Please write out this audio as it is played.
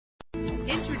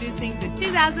Introducing the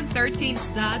 2013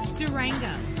 Dodge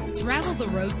Durango. Travel the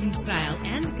roads in style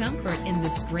and comfort in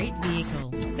this great vehicle.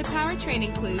 The powertrain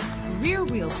includes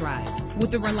rear-wheel drive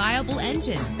with a reliable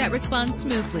engine that responds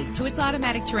smoothly to its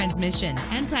automatic transmission.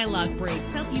 Anti-lock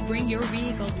brakes help you bring your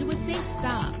vehicle to a safe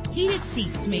stop. Heated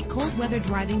seats make cold weather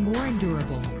driving more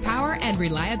endurable. Power and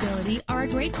reliability are a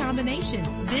great combination.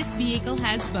 This vehicle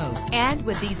has both. And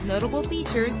with these notable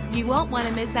features, you won't want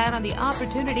to miss out on the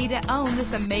opportunity to own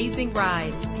this amazing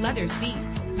ride. Leather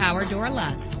seats, power door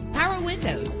locks, power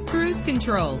windows, cruise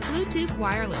control, Bluetooth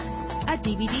wireless, a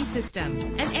DVD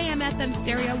system, an AM/FM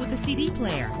stereo with a CD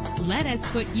player. Let us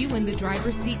put you in the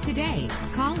driver's seat today.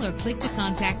 Call or click to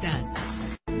contact us.